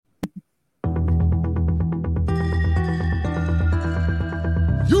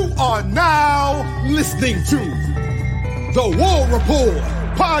are now listening to the War Report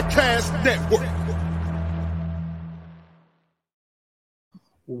Podcast Network.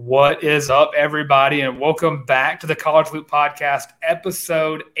 What is up, everybody, and welcome back to the College Loop Podcast,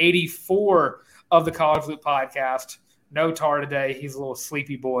 episode 84 of the College Loop Podcast. No Tar today. He's a little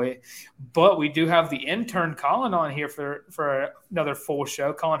sleepy boy. But we do have the intern Colin on here for another full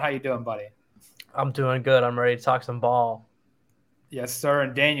show. Colin, how you doing, buddy? I'm doing good. I'm ready to talk some ball. Yes, sir.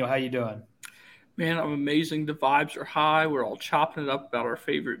 And Daniel, how you doing? Man, I'm amazing. The vibes are high. We're all chopping it up about our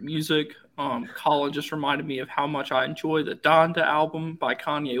favorite music. Colin just reminded me of how much I enjoy the Donda album by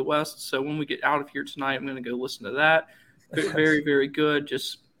Kanye West. So when we get out of here tonight, I'm going to go listen to that. Very, very good.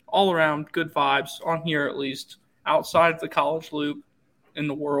 Just all around good vibes on here, at least. Outside of the College Loop in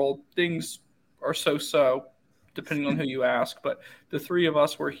the world, things are so-so, depending on who you ask. But the three of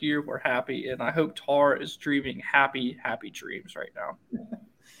us, we're here, we're happy, and I hope Tar is dreaming happy, happy dreams right now.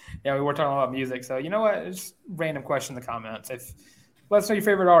 Yeah, we were talking about music, so you know what? Just random question in the comments. Let us know your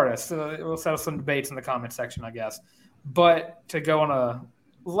favorite artist. We'll settle some debates in the comment section, I guess. But to go on a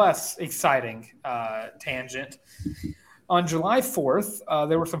less exciting tangent, on July 4th,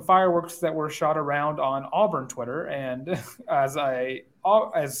 there were some fireworks that were shot around on Auburn Twitter, and as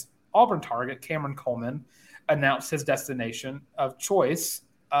Auburn target Cameron Coleman announced his destination of choice,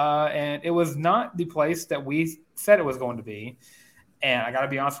 and it was not the place that we said it was going to be. And I got to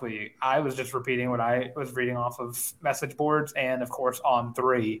be honest with you, I was just repeating what I was reading off of message boards and, of course,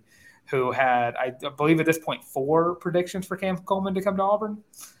 On3, who had, I believe at this point, 4 predictions for Cam Coleman to come to Auburn.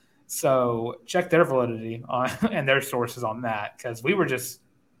 So check their validity on and their sources on that, because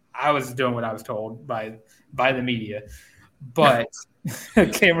I was doing what I was told by the media. But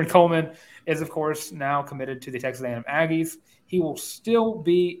Cameron Coleman is, of course, now committed to the Texas A&M Aggies. He will still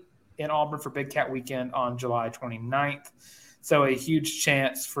be in Auburn for Big Cat Weekend on July 29th. So a huge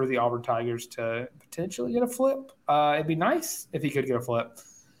chance for the Auburn Tigers to potentially get a flip. It'd be nice if he could get a flip.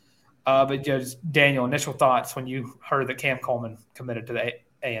 But just Daniel, initial thoughts when you heard that Cam Coleman committed to the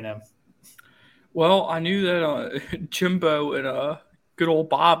A&M. Well, I knew that Jimbo and good old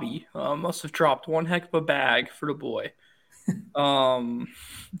Bobby must have dropped one heck of a bag for the boy.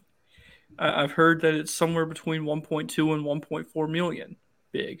 I've heard that it's somewhere between 1.2 and 1.4 million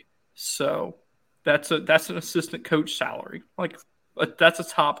big. So that's an assistant coach salary. Like that's a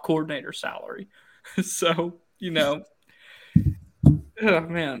top coordinator salary. So, oh,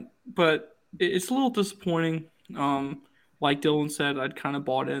 man, but it's a little disappointing. Like Dylan said, I'd kind of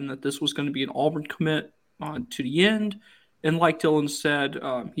bought in that this was going to be an Auburn commit to the end. And like Dylan said,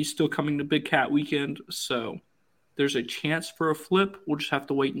 he's still coming to Big Cat Weekend. So there's a chance for a flip. We'll just have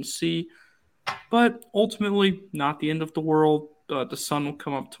to wait and see. But ultimately, not the end of the world. The sun will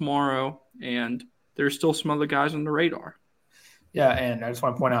come up tomorrow. And there's still some other guys on the radar. Yeah, and I just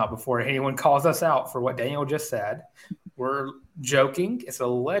want to point out before anyone calls us out for what Daniel just said, we're joking. It's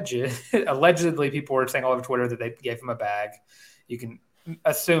alleged. Allegedly, people were saying all over Twitter that they gave him a bag. You can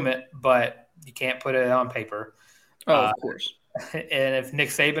assume it, but you can't put it on paper. Oh, of course. And if Nick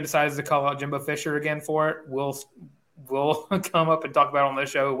Saban decides to call out Jimbo Fisher again for it, we'll come up and talk about it on the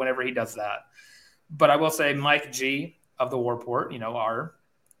show whenever he does that. But I will say Mike G of the War Report, our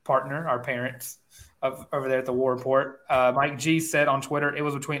partner, our parents over there at the War Report, Mike G said on Twitter it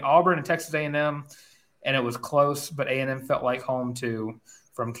was between Auburn and Texas A&M, and it was close, but A&M felt like home too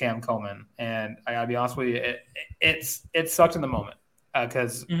from Cam Coleman. And I gotta be honest with you, it sucked in the moment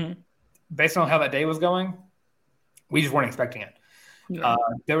because based on how that day was going, we just weren't expecting it. Yeah.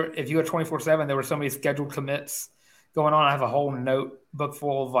 If you had 24/7, there were so many scheduled commits going on. I have a whole notebook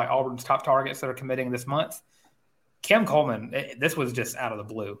full of like Auburn's top targets that are committing this month. Cam Coleman, this was just out of the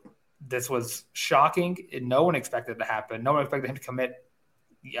blue. This was shocking. No one expected it to happen. No one expected him to commit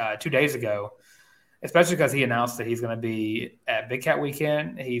 2 days ago, especially because he announced that he's going to be at Big Cat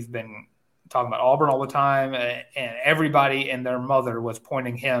Weekend. He's been talking about Auburn all the time, and everybody and their mother was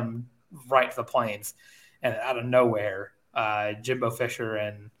pointing him right to the plains. And out of nowhere, Jimbo Fisher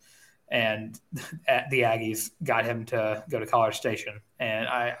and at the Aggies got him to go to College Station. And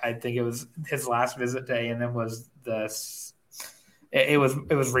I think it was his last visit to A&M was it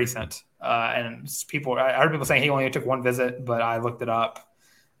was recent. And I heard people saying he only took one visit, but I looked it up.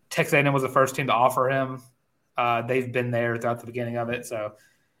 Texas A&M was the first team to offer him. They've been there throughout the beginning of it. So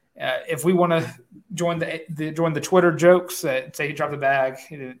if we want to join the Twitter jokes that say he dropped the bag,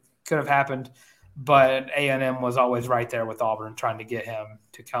 it could have happened. But A&M was always right there with Auburn trying to get him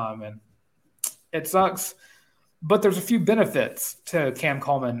to come, and it sucks. But there's a few benefits to Cam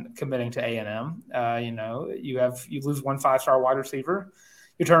Coleman committing to A&M. You lose one 5-star wide receiver,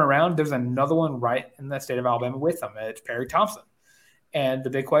 you turn around, there's another one right in the state of Alabama with him. It's Perry Thompson, And the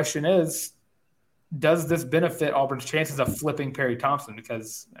big question is, does this benefit Auburn's chances of flipping Perry Thompson?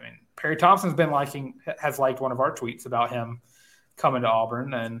 Because, I mean, Perry Thompson's has liked one of our tweets about him coming to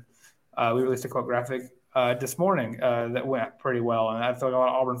Auburn, and we released a quote graphic this morning that went pretty well. And I feel like a lot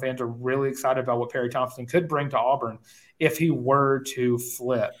of Auburn fans are really excited about what Perry Thompson could bring to Auburn if he were to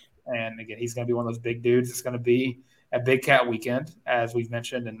flip. And again, he's going to be one of those big dudes. It's going to be a Big Cat weekend, as we've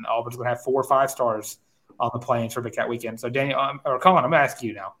mentioned, and Auburn's going to have 4 or 5 stars on the planes for Big Cat weekend. So, Daniel, or Colin, I'm going to ask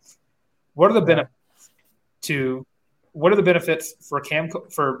you now: what are the benefits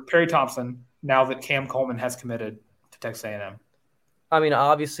for Perry Thompson now that Cam Coleman has committed to Texas A&M? I mean,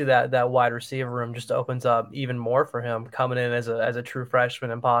 obviously that wide receiver room just opens up even more for him coming in as a true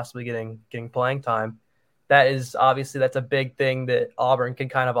freshman and possibly getting playing time. That's a big thing that Auburn can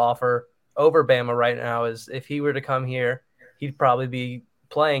kind of offer over Bama right now. Is if he were to come here, he'd probably be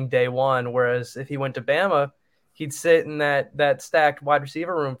playing day one. Whereas if he went to Bama, he'd sit in that stacked wide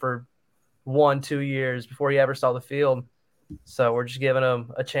receiver room for 1-2 years before he ever saw the field. So we're just giving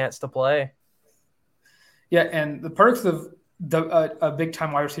him a chance to play. Yeah, and the perks of a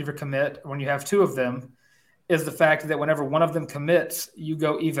big-time wide receiver commit, when you have 2 of them, is the fact that whenever one of them commits, you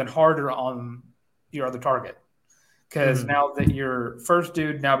go even harder on your other target. Because now that your first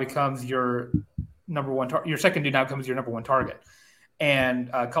dude now becomes your number one your second dude now becomes your number one target.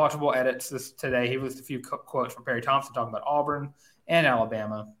 And College Football Edits this today, he listed a few quotes from Perry Thompson talking about Auburn and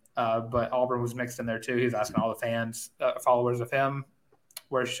Alabama. But Auburn was mixed in there too. He was asking all the fans, followers of him,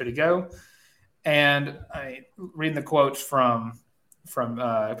 where should he go? And reading the quotes from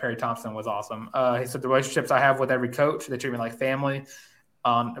Perry Thompson was awesome. He said, the relationships I have with every coach, they treat me like family.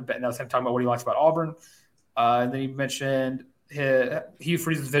 And that was him talking about what he likes about Auburn. And then he mentioned Hugh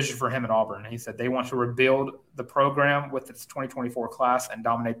Freeze's vision for him at Auburn. He said they want to rebuild the program with its 2024 class and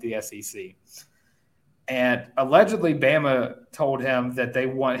dominate the SEC. And allegedly, Bama told him that they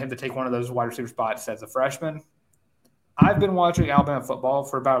want him to take one of those wide receiver spots as a freshman. I've been watching Alabama football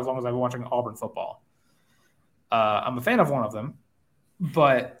for about as long as I've been watching Auburn football. I'm a fan of one of them,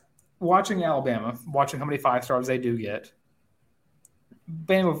 but watching Alabama, watching how many 5-stars they do get,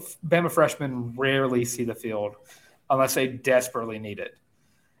 Bama freshmen rarely see the field unless they desperately need it.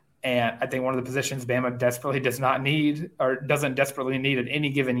 And I think one of the positions Bama desperately does not need or doesn't desperately need at any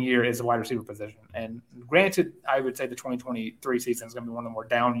given year is a wide receiver position. And granted, I would say the 2023 season is going to be one of the more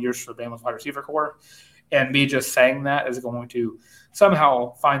down years for Bama's wide receiver core. And me just saying that is going to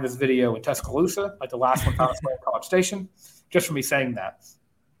somehow find this video in Tuscaloosa, like the last one found at College Station, just for me saying that.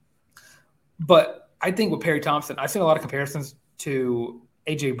 But I think with Perry Thompson, I've seen a lot of comparisons to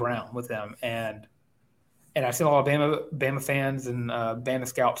A.J. Brown with him. And I've seen a lot of Bama fans and Bama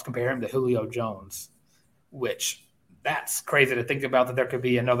scouts compare him to Julio Jones, which that's crazy to think about, that there could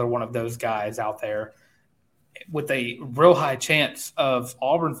be another one of those guys out there with a real high chance of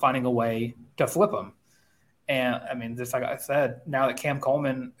Auburn finding a way to flip him. And, I mean, just like I said, now that Cam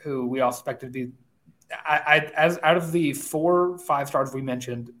Coleman, who we all expected to be as out of the 4 5-stars we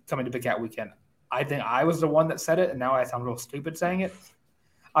mentioned coming to Big Cat weekend, I think I was the one that said it, and now I sound real stupid saying it.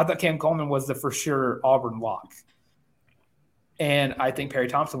 I thought Cam Coleman was the for sure Auburn lock. And I think Perry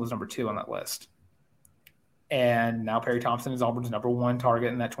Thompson was number 2 on that list. And now Perry Thompson is Auburn's number 1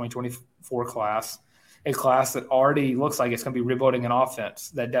 target in that 2024 class, a class that already looks like it's going to be rebuilding an offense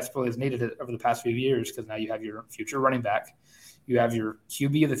that desperately has needed it over the past few years, because now you have your future running back, you have your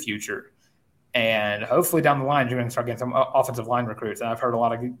QB of the future, and hopefully down the line you're going to start getting some offensive line recruits. And I've heard a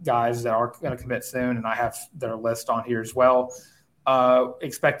lot of guys that are going to commit soon, and I have their list on here as well.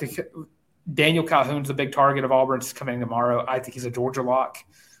 Daniel Calhoun's a big target of Auburn's coming tomorrow. I think he's a Georgia lock,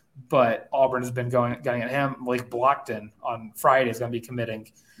 but Auburn has been going at him. Malik Blockton on Friday is going to be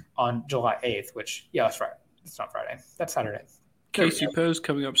committing on July 8th, which, yeah, that's right. It's not Friday. That's Saturday. Casey Poe's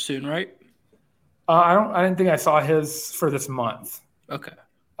coming up soon, right? I didn't think I saw his for this month. Okay.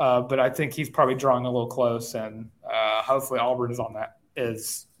 But I think he's probably drawing a little close, and hopefully Auburn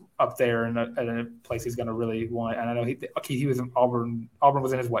is up there in a place he's going to really want. And I know he was in Auburn. Auburn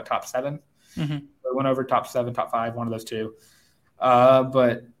was in his top 7. Mm-hmm. They went over top 7, top 5, one of those two.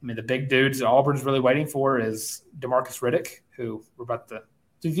 But I mean, the big dudes that Auburn's really waiting for is DeMarcus Riddick, who we're about to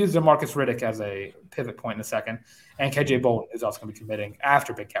use DeMarcus Riddick as a pivot point in a second, and KJ Bolden is also going to be committing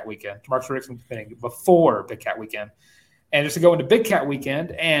after Big Cat weekend. DeMarcus Riddick's going to be committing before Big Cat weekend. And just to go into Big Cat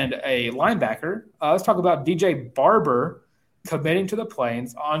weekend and a linebacker, let's talk about DJ Barber committing to the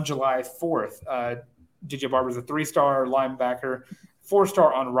Plains on July 4th. DJ Barber is a 3-star linebacker,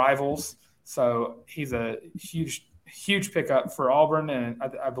 4-star on Rivals. So he's a huge pickup for Auburn, and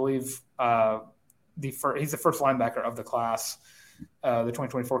I believe he's the first linebacker of the class, the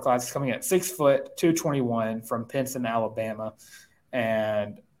 2024 class. He's coming at 6 foot, 221 from Pinson, Alabama.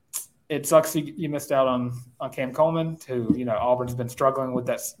 And it sucks you missed out on Cam Coleman, who, Auburn's been struggling with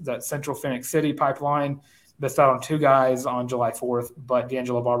that Central Phoenix City pipeline. Missed out on two guys on July 4th, but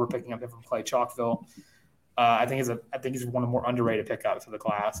D'Angelo Barber picking up him from Clay Chalkville. I think he's one of the more underrated pickups of the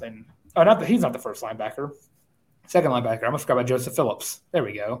class. And he's not the first linebacker. Second linebacker, I must grab Joseph Phillips. There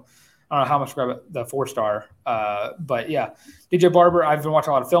we go. I don't know how much grab the 4-star. But yeah, DJ Barber, I've been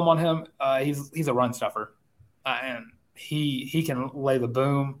watching a lot of film on him. He's a run stuffer. And he can lay the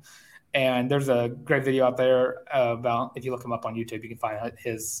boom. And there's a great video out there about, if you look him up on YouTube, you can find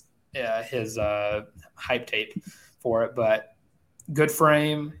his hype tape for it. But good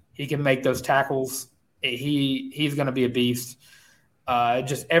frame. He can make those tackles. He's going to be a beast.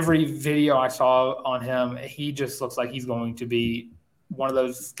 Just every video I saw on him, he just looks like he's going to be one of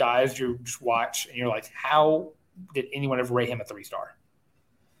those guys you just watch and you're like, how did anyone ever rate him a 3-star?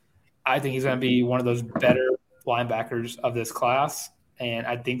 I think he's going to be one of those better linebackers of this class. And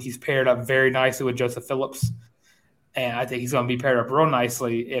I think he's paired up very nicely with Joseph Phillips. And I think he's going to be paired up real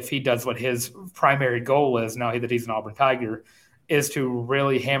nicely if he does what his primary goal is, now that he's an Auburn Tiger, is to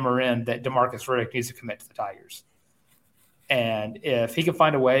really hammer in that DeMarcus Riddick needs to commit to the Tigers. And if he can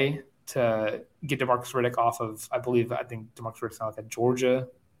find a way to get DeMarcus Riddick off of, I think DeMarcus Riddick's not like a Georgia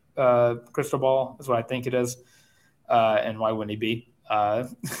crystal ball is what I think it is. And why wouldn't he be?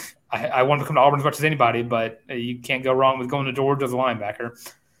 I want to come to Auburn as much as anybody, but you can't go wrong with going to Georgia as a linebacker.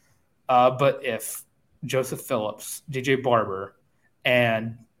 But if Joseph Phillips, DJ Barber,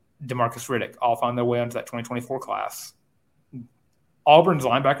 and DeMarcus Riddick all find their way onto that 2024 class, Auburn's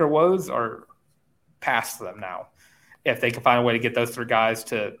linebacker woes are past them now. If they can find a way to get those three guys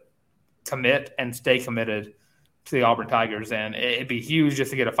to commit and stay committed to the Auburn Tigers, and it'd be huge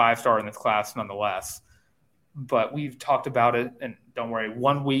just to get a 5-star in this class nonetheless. But we've talked about it, and don't worry,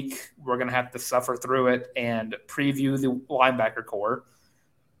 1 week we're going to have to suffer through it and preview the linebacker core.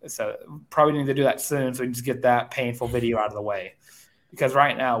 So probably need to do that soon so we can just get that painful video out of the way. Because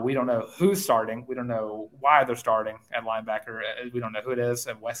right now we don't know who's starting. We don't know why they're starting at linebacker. We don't know who it is.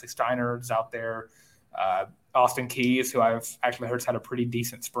 And Wesley Steiner is out there. Austin Keys, who I've actually heard has had a pretty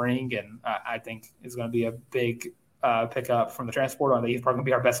decent spring, and I think is going to be a big pickup from the transfer. I think he's probably going to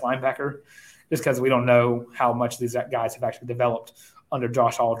be our best linebacker just because we don't know how much these guys have actually developed under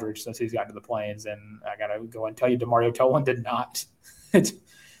Josh Aldridge since he's gotten to the Plains. And I got to go and tell you, DeMario Tolan did not.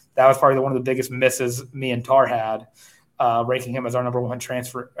 That was probably one of the biggest misses me and Tar had, ranking him as our number one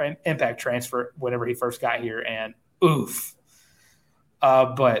impact transfer whenever he first got here. And oof.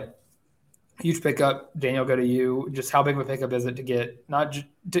 But huge pickup. Daniel, go to you. Just how big of a pickup is it to get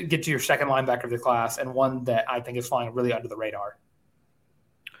to your second linebacker of the class, and one that I think is flying really under the radar?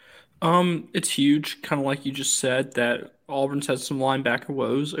 It's huge, kind of like you just said, that Auburn's had some linebacker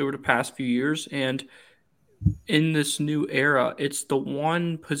woes over the past few years, and in this new era, it's the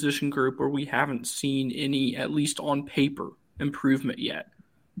one position group where we haven't seen any, at least on paper, improvement yet.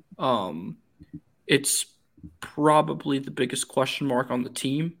 It's probably the biggest question mark on the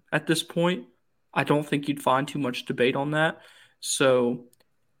team at this point. I don't think you'd find too much debate on that. So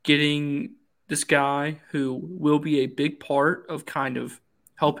getting this guy who will be a big part of kind of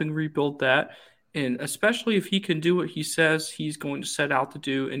helping rebuild that, and especially if he can do what he says he's going to set out to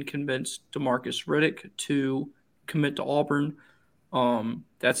do and convince DeMarcus Riddick to commit to Auburn,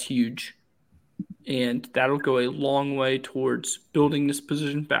 that's huge. And that'll go a long way towards building this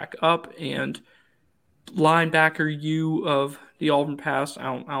position back up. And linebacker U of the Auburn past, I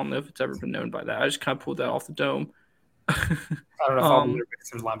don't know if it's ever been known by that. I just kind of pulled that off the dome. I don't know if Auburn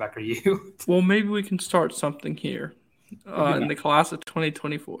considers linebacker U. Well, maybe we can start something here in the class of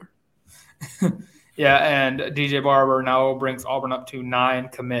 2024. Yeah, and DJ Barber now brings Auburn up to 9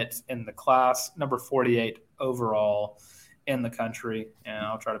 commits in the class, number 48 overall in the country. And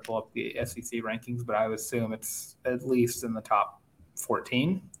I'll try to pull up the SEC rankings, but I would assume it's at least in the top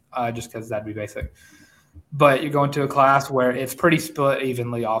 14, just because that'd be basic. But you go into a class where it's pretty split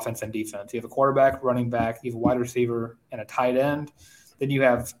evenly, offense and defense. You have a quarterback, running back, you have a wide receiver, and a tight end. Then you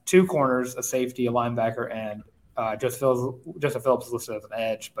have 2 corners, a safety, a linebacker, and Joseph Phillips is listed as an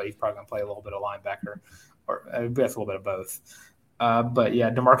edge, but he's probably going to play a little bit of linebacker, or I guess a little bit of both. But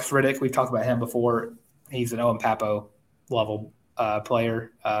yeah, DeMarcus Riddick, we've talked about him before. He's an Owen Papo level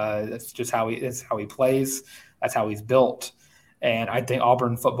player. That's just how he plays. That's how he's built. And I think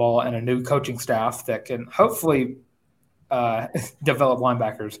Auburn football and a new coaching staff that can hopefully develop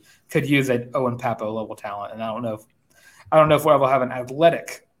linebackers could use an Owen Papo level talent. And I don't know if we'll ever have an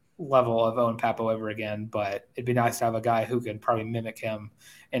athletic level of Owen Papo ever again, but it'd be nice to have a guy who can probably mimic him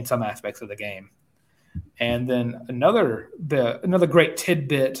in some aspects of the game. And then another great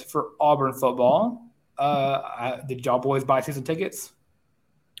tidbit for Auburn football, Did y'all boys buy season tickets?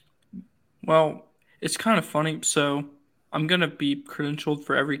 Well, it's kind of funny. So I'm going to be credentialed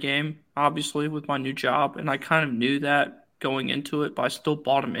for every game, obviously, with my new job. And I kind of knew that going into it, but I still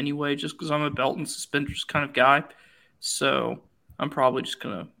bought them anyway just because I'm a belt and suspenders kind of guy. So I'm probably just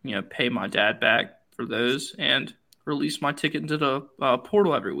going to, pay my dad back for those and release my ticket into the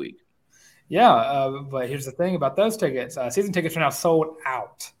portal every week. Yeah, but here's the thing about those tickets. Season tickets are now sold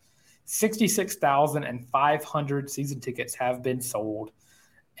out. 66,500 season tickets have been sold.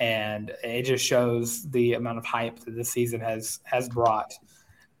 And it just shows the amount of hype that this season has brought.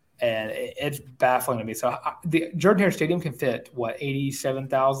 And it's baffling to me. So the Jordan-Hare Stadium can fit,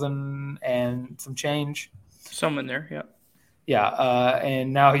 87,000 and some change? Some in there, yeah. Yeah,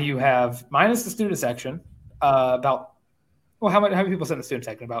 and now you have, minus the student section, how many people sit in the student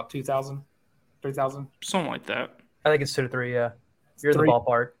section? About 2,000, 3,000? Something like that. I think it's 2 to 3, yeah. You're in the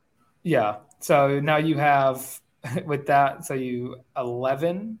ballpark. Yeah. So now you have, with that, so you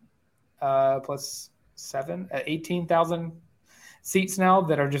 11 plus 7, 18,000 seats now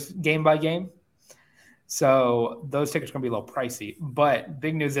that are just game by game. So those tickets are going to be a little pricey. But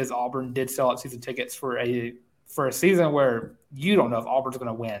big news is Auburn did sell out season tickets for a season where you don't know if Auburn's going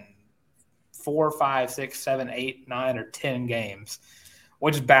to win 4, 5, 6, 7, 8, 9, or 10 games,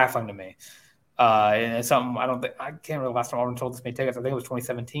 which is baffling to me. And it's something I can't remember the last time Auburn sold this many tickets. I think it was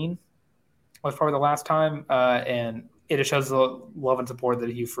 2017. Was probably the last time, and it just shows the love and support that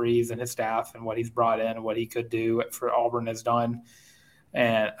Hugh Freeze and his staff and what he's brought in and what he could do for Auburn has done,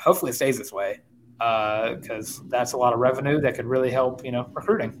 and hopefully it stays this way because that's a lot of revenue that could really help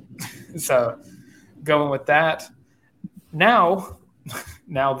recruiting. So going with that, now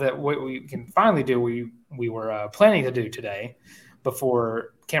that what we can finally do, we were planning to do today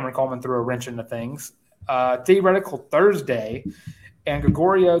before Cameron Coleman threw a wrench into things. Theoretical Thursday. And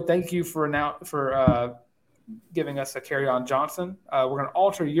Gregorio, thank you for giving us a Kerryon Johnson. We're going to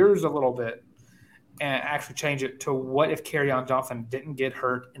alter yours a little bit and actually change it to what if Kerryon Johnson didn't get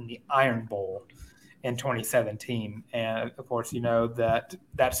hurt in the Iron Bowl in 2017. And, of course, you know that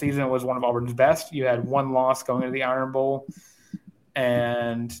season was one of Auburn's best. You had one loss going into the Iron Bowl.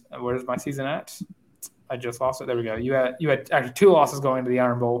 And where's my season at? I just lost it. There we go. You had actually 2 losses going into the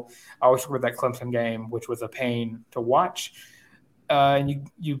Iron Bowl. I always remember that Clemson game, which was a pain to watch. And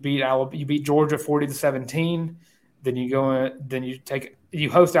you beat Georgia 40-17. Then you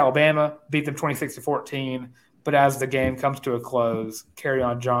host Alabama, beat them 26-14. But as the game comes to a close,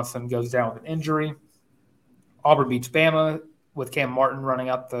 Kerryon Johnson goes down with an injury. Auburn beats Bama with Cam Martin running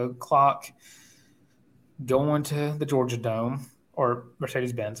out the clock, going to the Georgia Dome or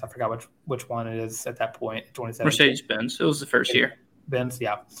Mercedes-Benz. I forgot which one it is at that point. 2017. Mercedes-Benz. It was the first year. Benz,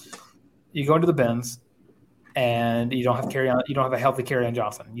 yeah. You go into the Benz. And you don't have a healthy Kerryon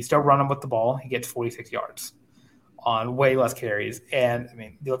Johnson. You still run him with the ball. He gets 46 yards on way less carries. And, I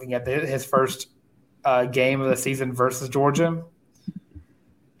mean, looking at his first game of the season versus Georgia,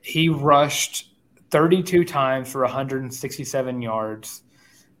 he rushed 32 times for 167 yards.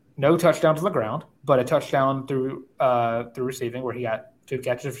 No touchdowns on the ground, but a touchdown through receiving where he got 2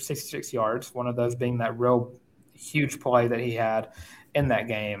 catches for 66 yards, one of those being that real huge play that he had in that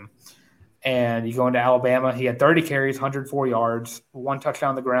game. And you go into Alabama, he had 30 carries, 104 yards, 1 touchdown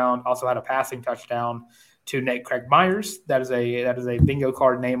on the ground, also had a passing touchdown to Nate Craig Myers. That is a bingo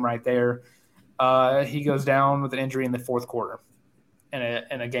card name right there. He goes down with an injury in the 4th quarter in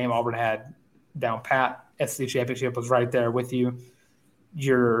a game Auburn had down pat. SEC championship was right there with you.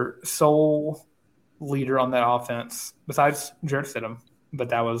 Your sole leader on that offense, besides Jarrett Stidham, but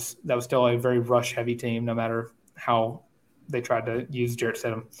that was still a very rush-heavy team no matter how they tried to use Jarrett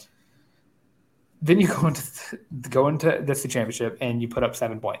Stidham. Then you go into the SEC championship and you put up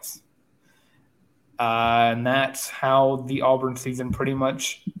 7 points. And that's how the Auburn season pretty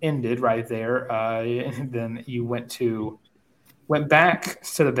much ended right there. And then you went back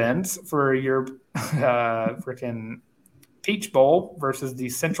to the Benz for your freaking Peach Bowl versus the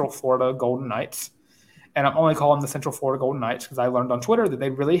Central Florida Golden Knights. And I'm only calling the Central Florida Golden Knights because I learned on Twitter that they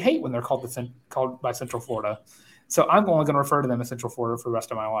really hate when they're called by Central Florida. So I'm only going to refer to them as Central Florida for the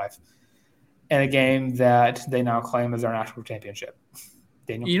rest of my life. In a game that they now claim as their national championship.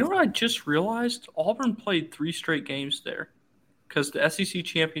 Daniel? You know what I just realized? Auburn played 3 straight games there because the SEC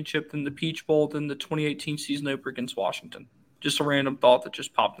championship, then the Peach Bowl, then the 2018 season opener against Washington. Just a random thought that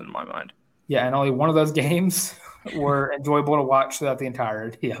just popped into my mind. Yeah, and only one of those games were enjoyable to watch throughout the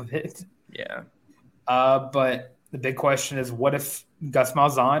entirety of it. Yeah. But the big question is, what if Gus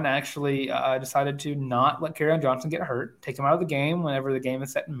Malzahn actually decided to not let Kerryon Johnson get hurt, take him out of the game whenever the game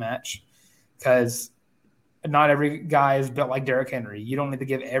is set and match? Because not every guy is built like Derrick Henry. You don't need to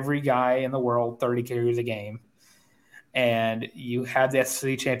give every guy in the world 30 carries a game. And you have the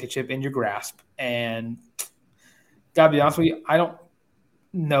SEC championship in your grasp. And gotta be honest with you, I don't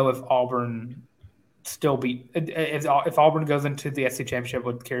know if Auburn still beat if Auburn goes into the SEC championship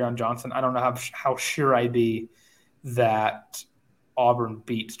with Kerryon Johnson. I don't know how sure I'd be that Auburn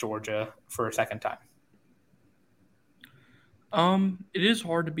beats Georgia for a second time. It is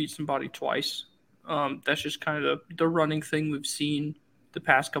hard to beat somebody twice. That's just kind of the running thing we've seen the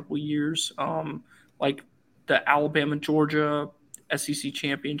past couple of years. Like the Alabama-Georgia SEC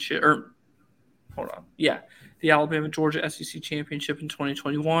championship, the Alabama-Georgia SEC championship in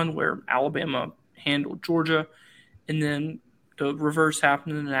 2021, where Alabama handled Georgia, and then the reverse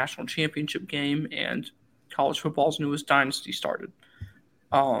happened in the national championship game, and college football's newest dynasty started.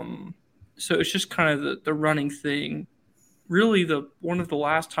 So it's just kind of the running thing. Really, one of the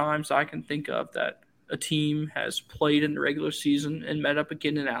last times I can think of that a team has played in the regular season and met up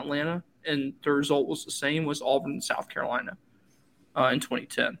again in Atlanta, and the result was the same, was Auburn and South Carolina in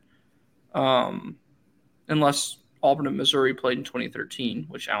 2010. Unless Auburn and Missouri played in 2013,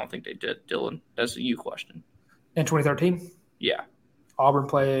 which I don't think they did. Dylan, that's a you question. In 2013? Yeah. Auburn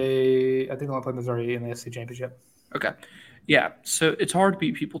I think they only played Missouri in the SEC championship. Okay. Yeah, so it's hard to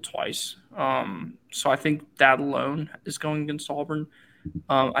beat people twice. So I think that alone is going against Auburn.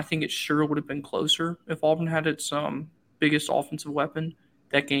 I think it sure would have been closer if Auburn had its biggest offensive weapon.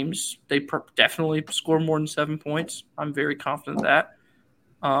 They definitely score more than 7 points. I'm very confident of that.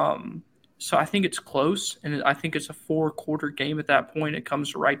 So I think it's close, and I think it's a 4-quarter game at that point. It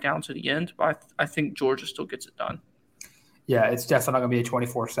comes right down to the end, but I think Georgia still gets it done. Yeah, it's definitely not going to be a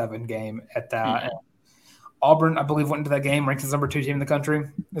 24-7 game at that. Mm-hmm. Auburn, I believe, went into that game ranked as number 2 team in the country,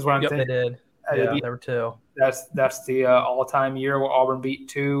 is what I'm thinking. They did. Yeah, they were 2. That's the all-time year where Auburn beat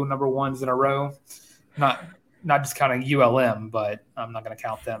 2 number 1s in a row. Not just counting ULM, but I'm not going to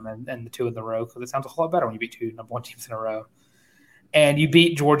count them and the 2 in the row because it sounds a whole lot better when you beat 2 number 1 teams in a row. And you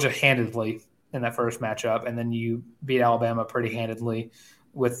beat Georgia handedly in that first matchup, and then you beat Alabama pretty handedly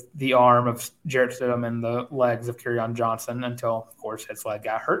with the arm of Jarrett Stidham and the legs of Kerryon Johnson until, of course, his leg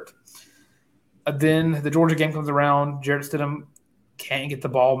got hurt. Then the Georgia game comes around. Jarrett Stidham can't get the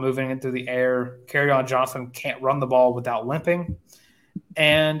ball moving into the air. Kerryon Johnson can't run the ball without limping.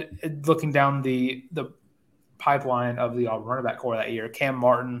 And looking down the pipeline of the Auburn running back core that year, Cam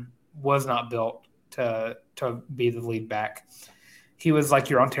Martin was not built to be the lead back. He was like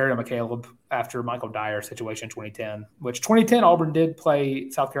your Ontario McCaleb after Michael Dyer situation in 2010, which 2010 Auburn did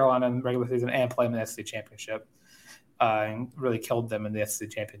play South Carolina in the regular season and play them in the SEC championship. And really killed them in the SEC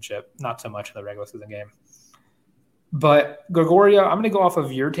championship, not so much in the regular season game. But Gregorio, I'm going to go off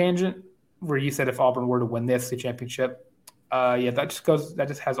of your tangent where you said if Auburn were to win the SEC championship, that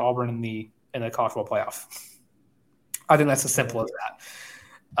just has Auburn in the college football playoff. I think that's as simple as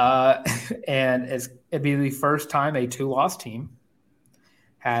that. And it'd be the first time a 2-loss team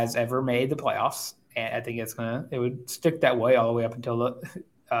has ever made the playoffs, and I think it would stick that way all the way up until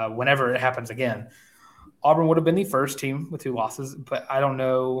whenever it happens again. Auburn would have been the first team with 2 losses, but I don't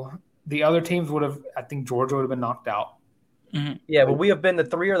know. The other teams would have. I think Georgia would have been knocked out. Mm-hmm. Yeah, but we have been the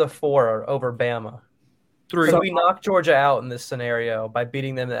 3 or the 4 over Bama. 3. So we knocked Georgia out in this scenario by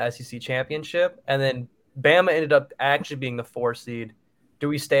beating them in the SEC championship, and then Bama ended up actually being the 4 seed. Do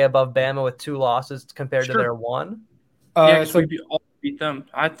we stay above Bama with 2 losses compared to their 1? Yeah, so we all beat them.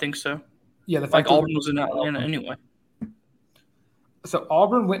 I think so. Yeah, Auburn was in Atlanta anyway. So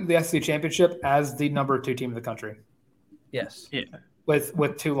Auburn went to the SEC championship as the number 2 team in the country. Yes. Yeah.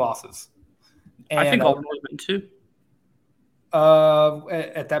 With 2 losses. And I think Auburn would have been 2.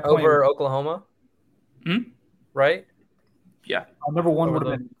 At that point. Over Oklahoma? Right? Yeah. Number 1 would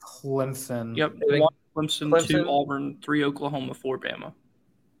have been Clemson. Yep. 1 Clemson, 2 Auburn, 3 Oklahoma, 4 Bama.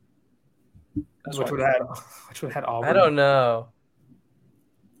 Which would have had Auburn. I don't know.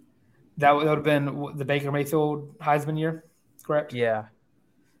 That would have been the Baker Mayfield Heisman year, correct? Yeah.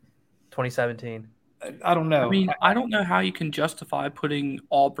 2017. I don't know. I mean, I don't know how you can justify putting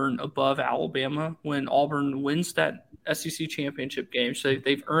Auburn above Alabama when Auburn wins that SEC championship game. So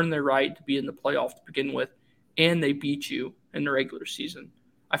they've earned their right to be in the playoff to begin with, and they beat you in the regular season.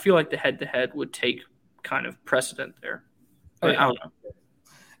 I feel like the head-to-head would take kind of precedent there. But I don't know.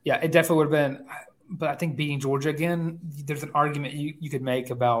 Yeah, it definitely would have been. But I think beating Georgia again, there's an argument you could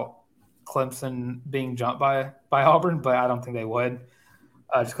make about Clemson being jumped by Auburn, but I don't think they would.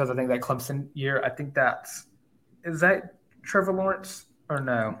 Just because I think that Clemson year, I think is that Trevor Lawrence or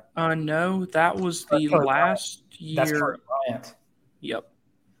no? No, that was the last year. That's Kirk Bryant. Yep.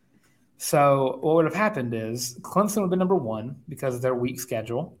 So what would have happened is Clemson would have been number 1 because of their weak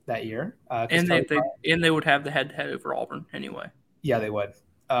schedule that year. And they would have the head-to-head over Auburn anyway. Yeah, they would.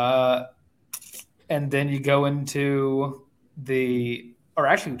 And then you go into or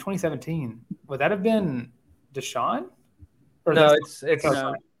actually 2017. Would that have been Deshaun? Or no, it's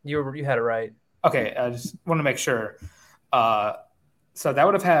you had it right. Okay, I just want to make sure. So that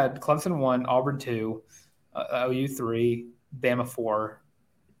would have had Clemson 1, Auburn 2, OU 3, Bama 4.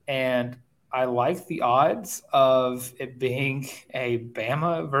 And I like the odds of it being a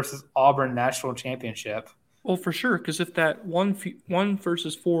Bama versus Auburn national championship. Well, for sure, because if that 1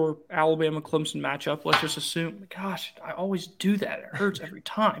 versus 4 Alabama-Clemson matchup, let's just assume, gosh, I always do that. It hurts every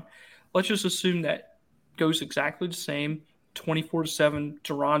time. Let's just assume that goes exactly the same, 24-7,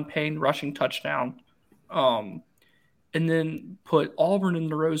 Deron Payne rushing touchdown. And then put Auburn in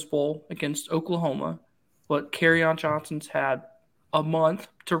the Rose Bowl against Oklahoma. But Kerryon Johnson's had a month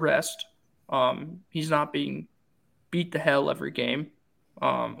to rest. He's not being beat to hell every game.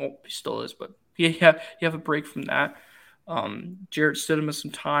 Well, he still is, but you have a break from that. Jarrett Stidham has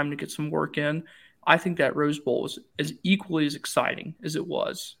some time to get some work in. I think that Rose Bowl was as equally as exciting as it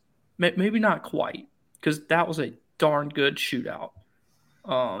was. Maybe not quite, because that was a darn good shootout.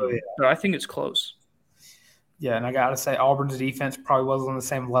 But I think it's close. Yeah, and I got to say, Auburn's defense probably wasn't on the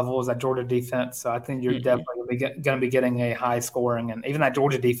same level as that Georgia defense. So I think you're definitely going to be getting a high scoring. And even that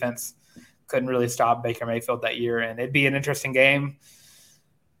Georgia defense couldn't really stop Baker Mayfield that year. And it'd be an interesting game.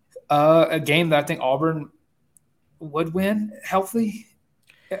 A game that I think Auburn would win healthy.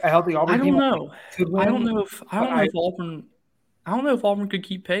 A healthy Auburn team could win. I don't know if Auburn could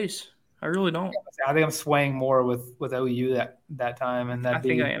keep pace. I really don't. I think I'm swaying more with OU that time. And I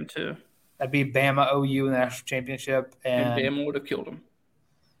think I am too. That'd be Bama OU in the national championship. And Bama would have killed him.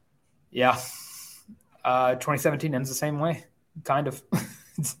 Yeah. 2017 ends the same way, kind of.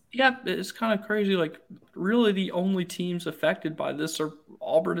 Yeah, it's kind of crazy. Like, really the only teams affected by this are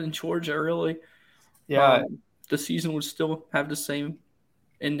Auburn and Georgia, really. Yeah. The season would still have the same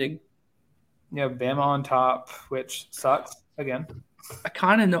ending. Yeah, Bama on top, which sucks again. I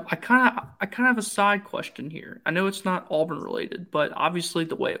kind of have a side question here. I know it's not Auburn related, but obviously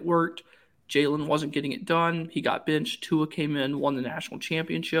the way it worked, Jalen wasn't getting it done. He got benched. Tua came in, won the national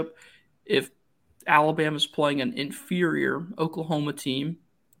championship. If Alabama's playing an inferior Oklahoma team,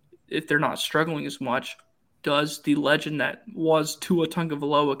 if they're not struggling as much, does the legend that was Tua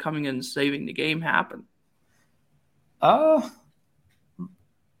Tagovailoa coming in and saving the game happen? I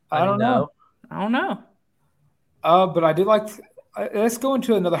don't know. But I did like – let's go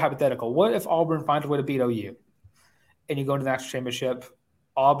into another hypothetical. What if Auburn finds a way to beat OU and you go into the national championship?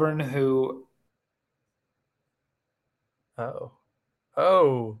 Auburn, who no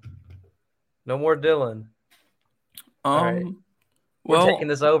more Dylan. All right. We're taking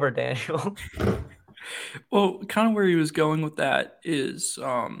this over, Daniel. Well, kind of where he was going with that is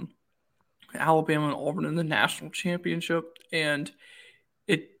Alabama and Auburn in the national championship, and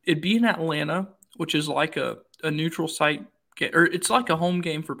it'd be in Atlanta, which is like a neutral site, or it's like a home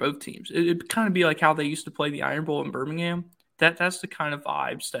game for both teams. It'd kind of be like how they used to play the Iron Bowl in Birmingham. That's the kind of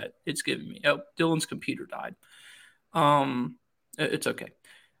vibes that it's giving me. Oh, Dylan's computer died. It's okay.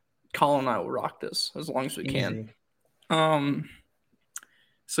 Colin and I will rock this as long as we can.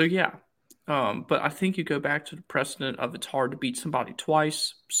 So yeah. But I think you go back to the precedent of it's hard to beat somebody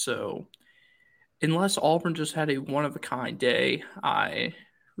twice. So unless Auburn just had a one-of-a-kind day,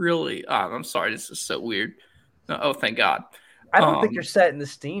 I'm sorry, this is so weird. Oh, thank God. I don't think you're setting the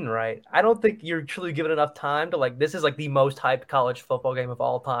scene right. I don't think you're truly given enough time to this is like the most hyped college football game of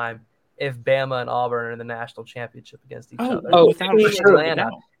all time. If Bama and Auburn are in the national championship against each other. Without Atlanta.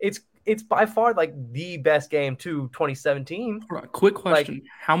 It's by far like the best game to 2017. Right, quick question: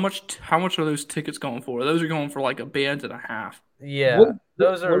 how much are those tickets going for? Those are going for like a band and a half. Yeah,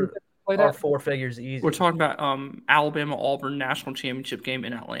 those are 4 figures easy. We're talking about Alabama Auburn national championship game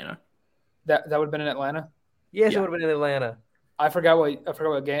in Atlanta. That would have been in Atlanta. Yes, it would have been in Atlanta. I forgot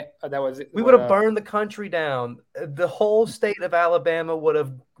what game that was. We would have burned the country down. The whole state of Alabama would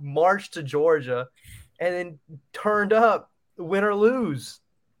have marched to Georgia, and then turned up, win or lose.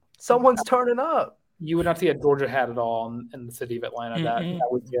 Someone's turning up. You would not see a Georgia hat at all in the city of Atlanta that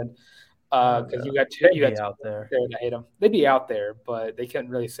weekend, because you got out there that hate them. They'd be out there, but they couldn't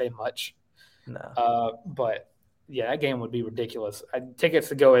really say much. No. But yeah, that game would be ridiculous. Tickets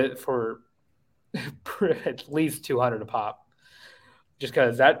to go for at least $200 a pop, just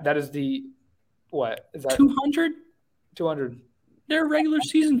because that is the what is that 200? 200. Their regular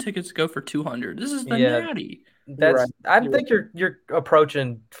season tickets go for $200. This is the natty. I think you're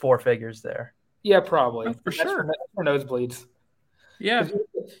approaching 4 figures there. Yeah, probably for sure. For nosebleeds. Yeah,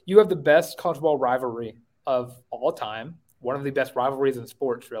 you have the best college football rivalry of all time. One of the best rivalries in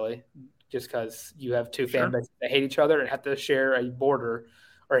sports, really, just because you have two fan bases that hate each other and have to share a border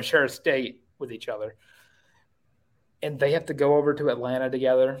or share a state with each other. And they have to go over to Atlanta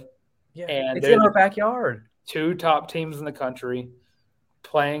together. Yeah, and it's in our backyard. Two top teams in the country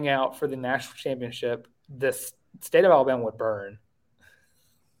playing out for the national championship. This state of Alabama would burn.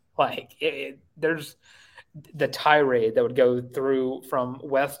 Like, there's the tirade that would go through from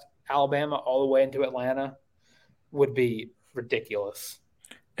West Alabama all the way into Atlanta would be ridiculous.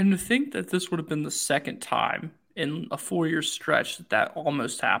 And to think that this would have been the second time in a 4-year stretch that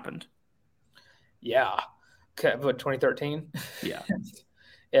almost happened. Yeah. What, 2013? Yeah.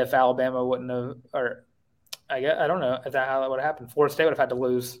 If Alabama wouldn't have, or I don't know if how that would have happened. Florida State would have had to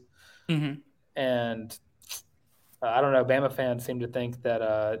lose. Mm-hmm. And I don't know. Bama fans seem to think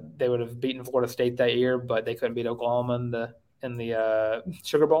that they would have beaten Florida State that year, but they couldn't beat Oklahoma in the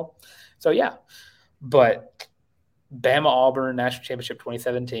Sugar Bowl. So, yeah. But Bama Auburn National Championship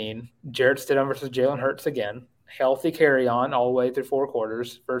 2017, Jarrett Stidham versus Jalen Hurts again. Healthy carry on all the way through 4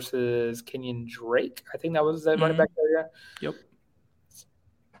 quarters versus Kenyon Drake. I think that was that running back area. Yep.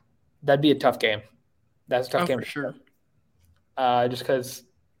 That'd be a tough game. That's a tough game for sure. Just because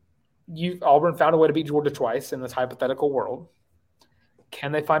Auburn found a way to beat Georgia twice in this hypothetical world.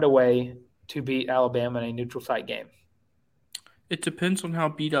 Can they find a way to beat Alabama in a neutral site game? It depends on how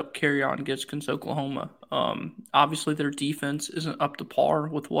beat up carry-on gets against Oklahoma. Obviously, their defense isn't up to par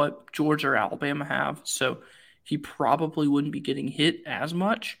with what Georgia or Alabama have, so he probably wouldn't be getting hit as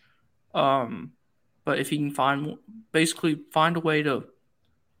much. But if he can find a way to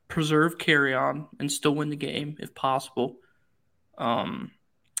preserve carry-on and still win the game, if possible. And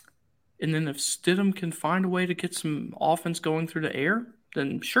then if Stidham can find a way to get some offense going through the air,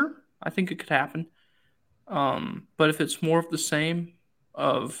 then sure, I think it could happen. But if it's more of the same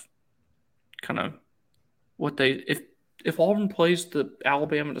of kind of what if Auburn plays the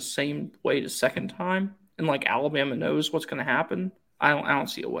Alabama the same way the second time and like Alabama knows what's going to happen, I don't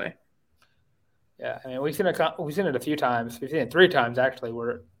see a way. Yeah, I mean we've seen it a few times. We've seen it 3 times actually.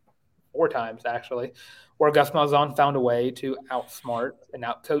 4 times actually, where Gus Malzahn found a way to outsmart and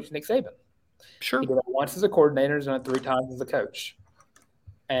outcoach Nick Saban. Sure, he did it once as a coordinator, and done it 3 times as a coach,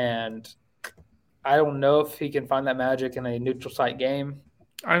 and I don't know if he can find that magic in a neutral site game.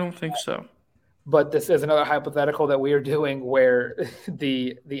 I don't think so. But this is another hypothetical that we are doing where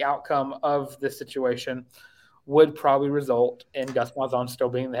the outcome of this situation would probably result in Gus Malzahn still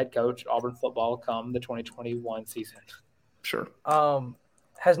being the head coach of Auburn football come the 2021 season. Sure.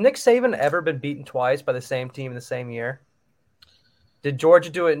 Has Nick Saban ever been beaten twice by the same team in the same year? Did Georgia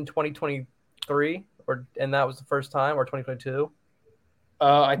do it in 2023, and that was the first time, or 2022?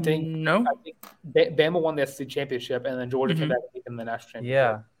 I think no. I think Bama won the SEC championship, and then Georgia came back and beat them in the national championship.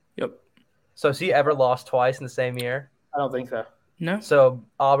 Yeah. Yep. So has he ever lost twice in the same year? I don't think so. No. So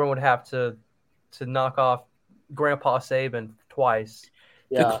Auburn would have to knock off Grandpa Saban twice.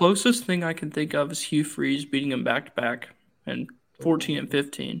 Yeah. The closest thing I can think of is Hugh Freeze beating him back to back and 14 and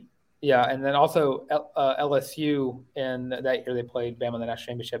 15. Yeah, and then also LSU in that year they played Bama in the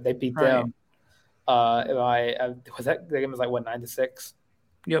national championship. They beat them. Was that the game was like what 9-6?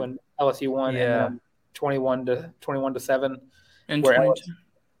 Yep. When LSU won, Yeah. and 21-7, And where 22.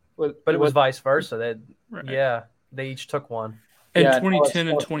 But it was vice versa. Right. They each took one. And Yeah, 2010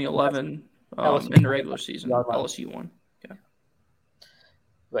 and LSU 2011 LSU in the regular season, Yeah. LSU won. Yeah.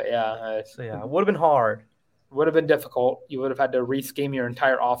 But yeah, So yeah, it would have been hard. would have been difficult. You would have had to re-scheme your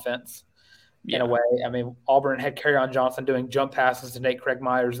entire offense in a way. I mean, Auburn had Kerryon Johnson doing jump passes to Nate Craig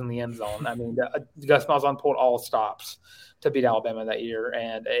Myers in the end zone. I mean, Gus Malzahn pulled all stops to beat Alabama that year,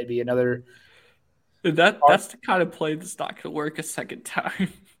 and it'd be another. That's the kind of play that's not going to work a second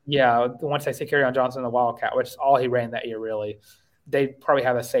time. Yeah, once they see Kerryon Johnson in the Wildcat, which is all he ran that year, really, they'd probably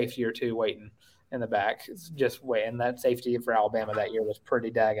have a safety or two waiting in the back. Just waiting. That safety for Alabama that year was pretty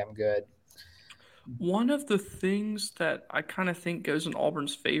daggum good. One of the things that I kind of think goes in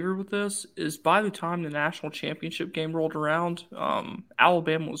Auburn's favor with this is by the time the national championship game rolled around,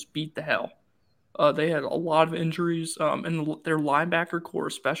 Alabama was beat the hell. They had a lot of injuries, and their linebacker core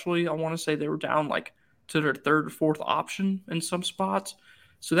especially, I want to say they were down like to their 3rd or 4th option in some spots.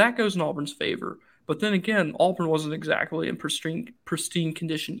 So that goes in Auburn's favor. But then again, Auburn wasn't exactly in pristine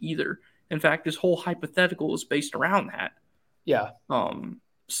condition either. In fact, this whole hypothetical is based around that. Yeah.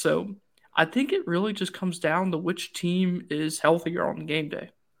 So I think it really just comes down to which team is healthier on game day.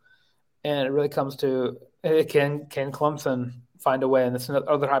 And it really comes to can Clemson find a way in this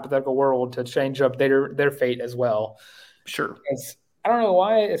other hypothetical world to change up their fate as well? Sure. I don't know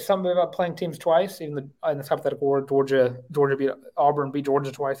why. It's something about playing teams twice, even in this hypothetical world, Georgia beat Auburn, beat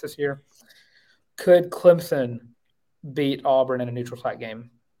Georgia twice this year. Could Clemson beat Auburn in a neutral site game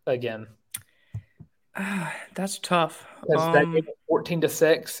again? That's tough. Because that game was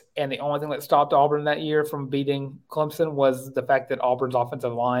 14-6, and the only thing that stopped Auburn that year from beating Clemson was the fact that Auburn's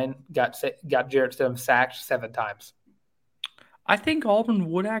offensive line got Jarrett Stidham sacked 7 times. I think Auburn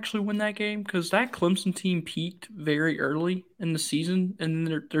would actually win that game because that Clemson team peaked very early in the season,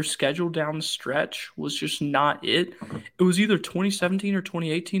 and their schedule down the stretch was just not it. It was either 2017 or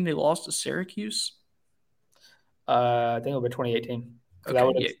 2018 they lost to Syracuse. I think it would be 2018.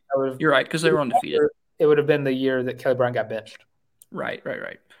 Okay, you're right, because they were undefeated. It would have been the year that Kelly Bryant got benched. Right.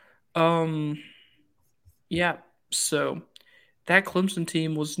 Yeah, so that Clemson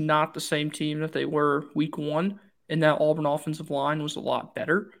team was not the same team that they were week 1, and that Auburn offensive line was a lot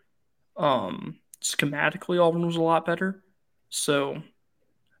better. Schematically, Auburn was a lot better. So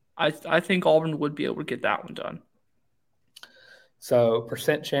I think Auburn would be able to get that one done. So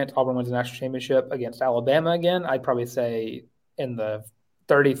percent chance Auburn wins the national championship against Alabama again, I'd probably say in the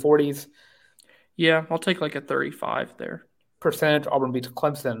 30, 40s. Yeah, I'll take like a 35 there. Percentage Auburn beats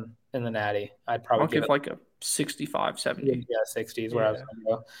Clemson in the Natty. I'd probably give like a 65, 70. Yeah, 60 is where I was going to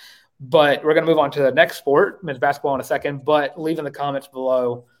go. But we're going to move on to the next sport, men's basketball, in a second. But leave in the comments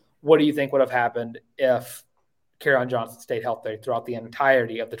below, what do you think would have happened if Kerryon Johnson stayed healthy throughout the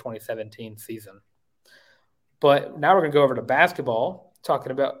entirety of the 2017 season? But now we're going to go over to basketball,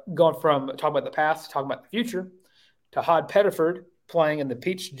 talking about the past, talking about the future. Tahad Pettiford playing in the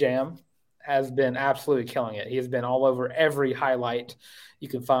Peach Jam has been absolutely killing it. He has been all over every highlight you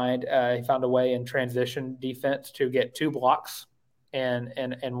can find. He found a way in transition defense to get 2 blocks and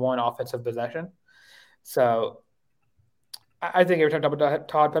 1 offensive possession. So I think every time we talk about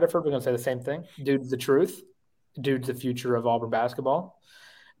Todd Pettiford, we're going to say the same thing. Dude's the truth. Dude's the future of Auburn basketball.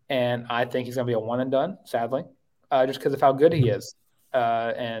 And I think he's going to be a one and done, sadly, just because of how good he is.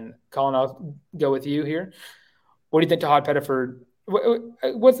 And Colin, I'll go with you here. What do you think Todd Pettiford –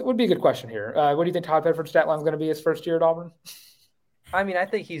 would be a good question here. What do you think Todd Pettiford's stat line is going to be his first year at Auburn? I mean, I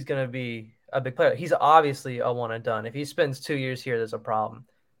think he's going to be a big player. He's obviously a one and done. If he spends 2 years here, there's a problem.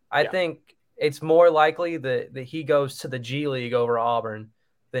 I think it's more likely that he goes to the G League over Auburn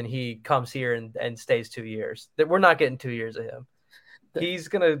than he comes here and stays 2 years. That we're not getting 2 years of him. He's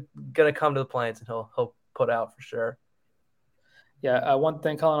gonna come to the Plains and he'll put out for sure. Yeah, one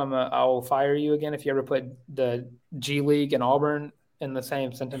thing, Colin, I'll fire you again if you ever put the G League and Auburn in the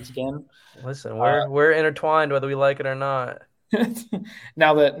same sentence again. Listen, we're intertwined whether we like it or not.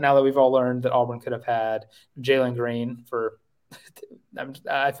 now that we've all learned that Auburn could have had Jalen Green for,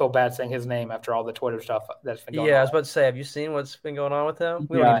 I feel bad saying his name after all the Twitter stuff that's been going on. Yeah, I was about to say, have you seen what's been going on with him?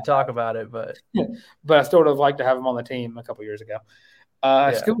 We don't need to talk about it, but I still would have liked to have him on the team a couple years ago.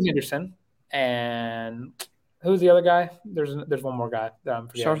 Scoot Henderson, and who's the other guy? There's one more guy that I'm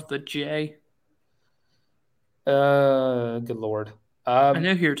forgetting. Starts with the J. Good Lord. I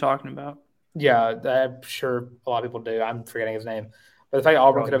know who you're talking about. Yeah, I'm sure a lot of people do. I'm forgetting his name. But the fact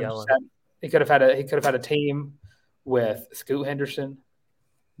Auburn could have had a team with Scoot Henderson,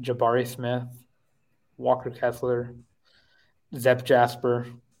 Jabari Smith, Walker Kessler, Zep Jasper,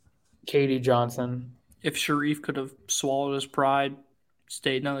 Katie Johnson. If Sharif could have swallowed his pride,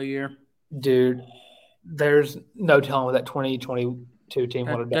 stayed another year. Dude, there's no telling what that 2022 team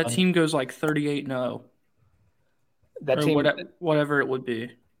would have done. That team goes like 38-0. That team, whatever it would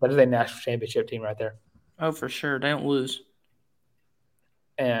be. That is a national championship team right there. Oh, for sure. They don't lose.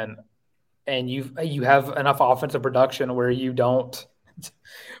 And you have enough offensive production where you don't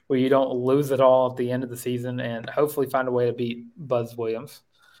lose it all at the end of the season, and hopefully find a way to beat Buzz Williams,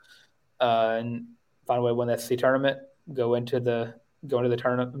 and find a way to win that SEC tournament. Go into the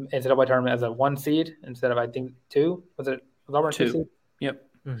tournament, NCAA tournament as a 1 seed instead of, I think, 2. Was Auburn 2 seed? Yep.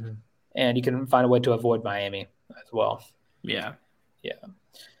 Mm-hmm. And you can find a way to avoid Miami as well. Yeah.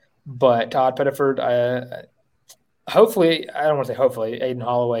 But Todd Pettiford, hopefully, I don't want to say hopefully, Aiden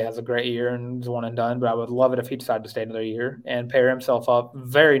Holloway has a great year and is one and done, but I would love it if he decided to stay another year and pair himself up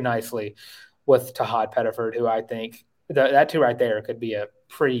very nicely with Tahad Pettiford, who I think that two right there could be a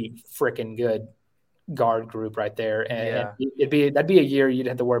pretty freaking good guard group right there. And that'd be a year you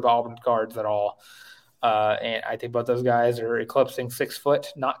didn't have to worry about Auburn's guards at all. And I think both those guys are eclipsing 6 foot,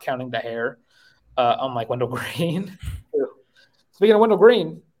 not counting the hair, unlike Wendell Green. Speaking of Wendell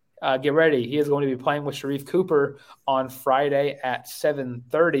Green, get ready. He is going to be playing with Sharif Cooper on Friday at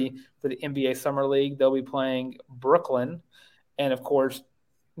 7:30 for the NBA Summer League. They'll be playing Brooklyn. And, of course,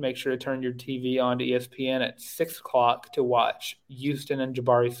 make sure to turn your TV on to ESPN at 6 o'clock to watch Houston and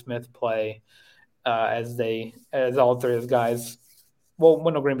Jabari Smith play as all 3 of those guys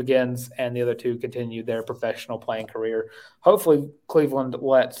Wendell Green begins, and the other two continue their professional playing career. Hopefully, Cleveland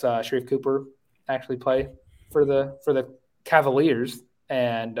lets Sharif Cooper actually play for the Cavaliers,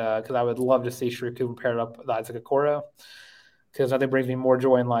 and because I would love to see Sharif Cooper paired up with Isaac Okoro, because nothing brings me more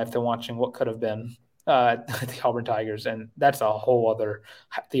joy in life than watching what could have been the Auburn Tigers, and that's a whole other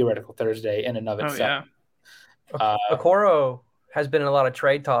theoretical Thursday in and of itself. Yeah. Okoro has been in a lot of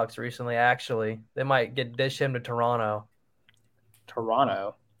trade talks recently. Actually, they might dish him to Toronto.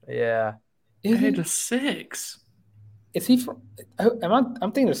 Toronto. Yeah. Hey, to 6. Is he from? I'm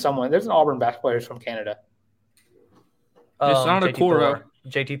thinking of someone. There's an Auburn basketball player who's from Canada. It's not Okoro.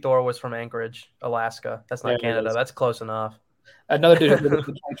 JT Thor was from Anchorage, Alaska. That's not Canada. That's close enough. Another dude who was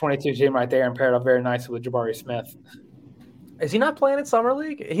the 2022 team right there and paired up very nicely with Jabari Smith. Is he not playing in Summer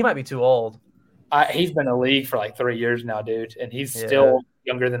League? He might be too old. He's been in the league for like 3 years now, dude, and he's still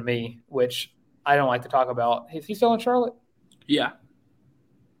younger than me, which I don't like to talk about. Is he still in Charlotte? Yeah.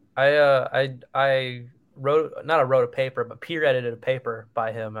 I wrote a paper, but peer edited a paper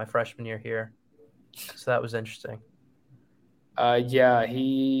by him my freshman year here, so that was interesting. Yeah,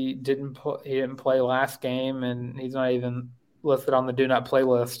 he didn't play last game, and he's not even listed on the do not play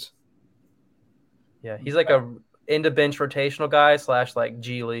list. Yeah, he's like a into bench rotational guy / like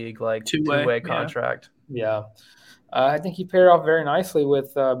G League like two-way contract. Yeah. I think he paired off very nicely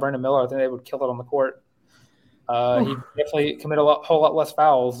with Brandon Miller. I think they would kill it on the court. He definitely committed a whole lot less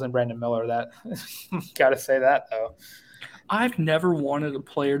fouls than Brandon Miller. That got to say that though. I've never wanted a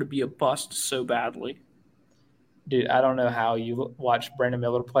player to be a bust so badly. Dude, I don't know how you watch Brandon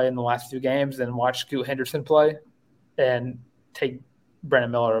Miller play in the last 2 games and watch Scoot Henderson play and take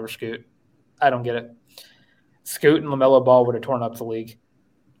Brandon Miller over Scoot. I don't get it. Scoot and LaMelo Ball would have torn up the league.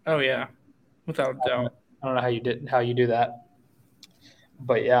 Oh yeah, without a doubt. I don't know how you do that.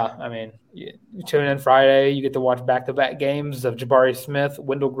 But yeah, I mean, you tune in Friday, you get to watch back-to-back games of Jabari Smith,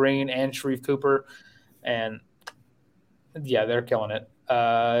 Wendell Green, and Sharif Cooper, and yeah, they're killing it.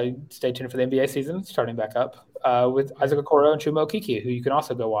 Stay tuned for the NBA season starting back up with Isaac Okoro and Chuma Okeke, who you can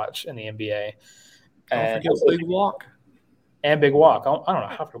also go watch in the NBA. Don't forget Big Walk. And Big Walk. I don't know how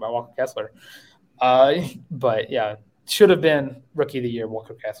to talk about Walker Kessler. But yeah, should have been Rookie of the Year,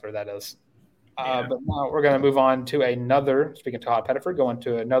 Walker Kessler, that is. But now we're going to move on to another, speaking of Todd Pettiford, going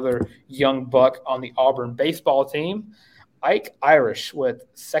to another young buck on the Auburn baseball team. Ike Irish with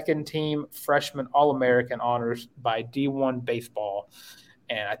second-team freshman All-American honors by D1 Baseball.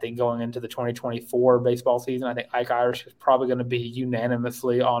 And I think going into the 2024 baseball season, I think Ike Irish is probably going to be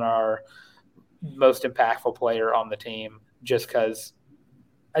unanimously on our most impactful player on the team just because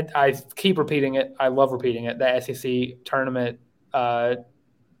I keep repeating it. I love repeating it. The SEC tournament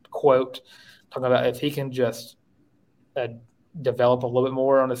quote, talking about if he can just develop a little bit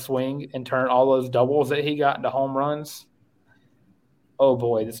more on his swing and turn all those doubles that he got into home runs, oh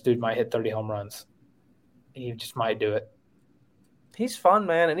boy, this dude might hit 30 home runs. He just might do it. He's fun,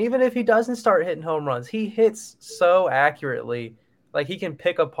 man. And even if he doesn't start hitting home runs, he hits so accurately. Like, he can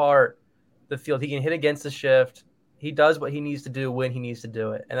pick apart the field. He can hit against the shift. He does what he needs to do when he needs to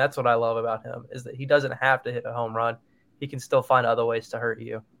do it. And that's what I love about him, is that he doesn't have to hit a home run. He can still find other ways to hurt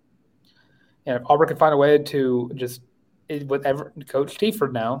you. And if Auburn can find a way to just, with Coach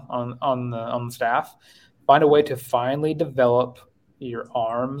Tieford now on the staff, find a way to finally develop your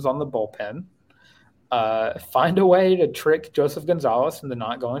arms on the bullpen. Find a way to trick Joseph Gonzalez into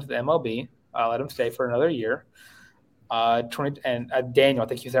not going to the MLB. Let him stay for another year. Daniel, I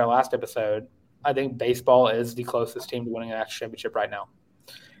think you said our last episode, I think baseball is the closest team to winning a national championship right now.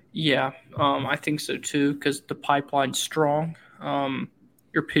 Yeah, I think so too, because the pipeline's strong.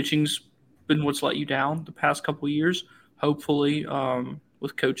 Your pitching's been what's let you down the past couple of years. Hopefully,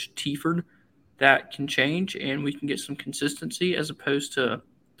 with Coach Tieford, that can change and we can get some consistency as opposed to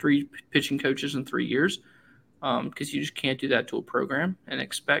 3 pitching coaches in 3 years, because you just can't do that to a program and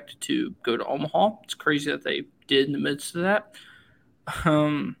expect to go to Omaha. It's crazy that they did in the midst of that.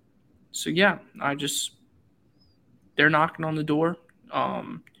 So, yeah, they're knocking on the door.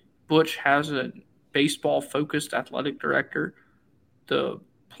 Butch has a baseball-focused athletic director. The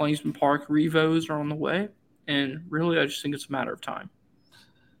Plainsman Park Revos are on the way, and really I just think it's a matter of time.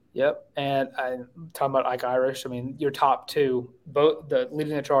 Yep, and I'm talking about Ike Irish. I mean, your top 2, both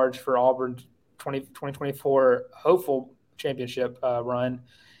leading the charge for Auburn's 2024 hopeful championship run.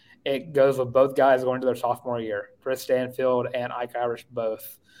 It goes with both guys going to their sophomore year, Chris Stanfield and Ike Irish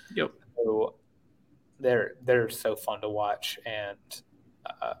both. Yep. So they're so fun to watch, and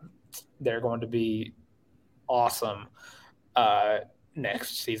they're going to be awesome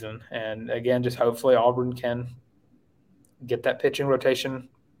next season. And again, just hopefully Auburn can get that pitching rotation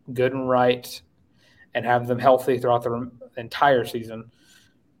good and right, and have them healthy throughout the entire season.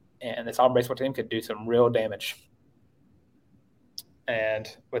 And this Auburn baseball team could do some real damage. And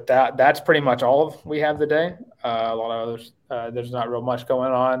with that, that's pretty much all we have today. A lot of others, there's not real much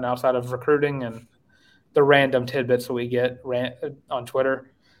going on outside of recruiting and the random tidbits that we get on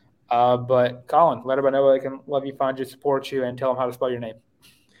Twitter. But Colin, let everybody know where they can love you, find you, support you, and tell them how to spell your name.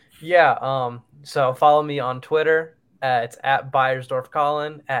 Yeah. So follow me on Twitter. It's at Beyersdorf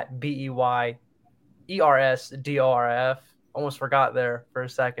Colin, at BEYERSDORF. Almost forgot there for a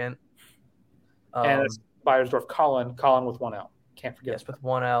second. And it's Beyersdorf Colin with one L. Can't forget. Yes, with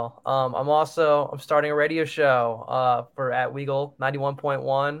one L. I'm starting a radio show for at Weagle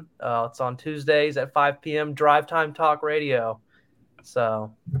 91.1. It's on Tuesdays at 5 p.m. Drive Time Talk Radio.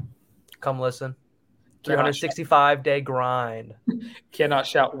 So come listen. 365-day grind. Cannot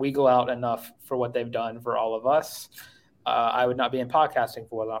shout Weagle out enough for what they've done for all of us. I would not be in podcasting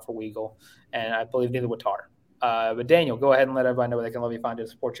for not for Weagle, and I believe neither would Tar. But Daniel, go ahead and let everybody know where they can love you, find you, and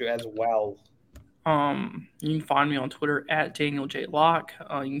support you as well. You can find me on Twitter at Daniel J. Locke.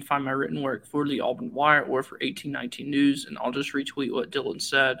 You can find my written work for the Auburn Wire or for 1819 News, and I'll just retweet what Dylan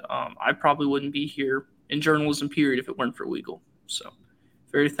said. I probably wouldn't be here in journalism, period, if it weren't for Weagle. So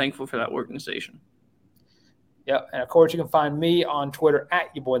very thankful for that organization. Yep, and of course you can find me on Twitter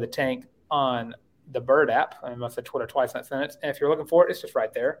at your boy the Tank on the Bird app. I must have Twitter twice in that sentence. And if you're looking for it, it's just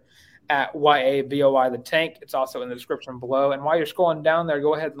right there at YABOI the Tank. It's also in the description below. And while you're scrolling down there,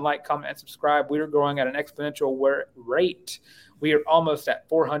 go ahead and like, comment, and subscribe. We are growing at an exponential rate. We are almost at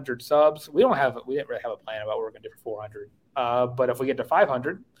 400 subs. We didn't really have a plan about what we're going to do for 400. But if we get to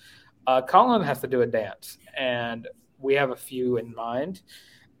 500, Colin has to do a dance, and we have a few in mind.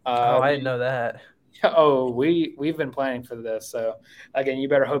 I didn't know that. Oh, we've been planning for this. So, again, you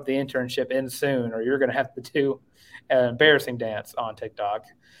better hope the internship ends soon, or you're going to have to do an embarrassing dance on TikTok.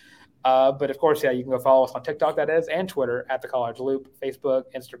 But, of course, you can go follow us on TikTok, that is, and Twitter at the College Loop, Facebook,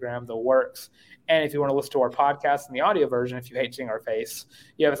 Instagram, the works. And if you want to listen to our podcast in the audio version, if you hate seeing our face,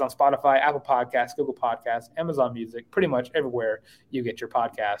 you have us on Spotify, Apple Podcasts, Google Podcasts, Amazon Music, pretty much everywhere you get your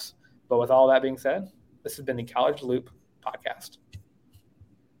podcasts. But with all that being said, this has been the College Loop Podcast.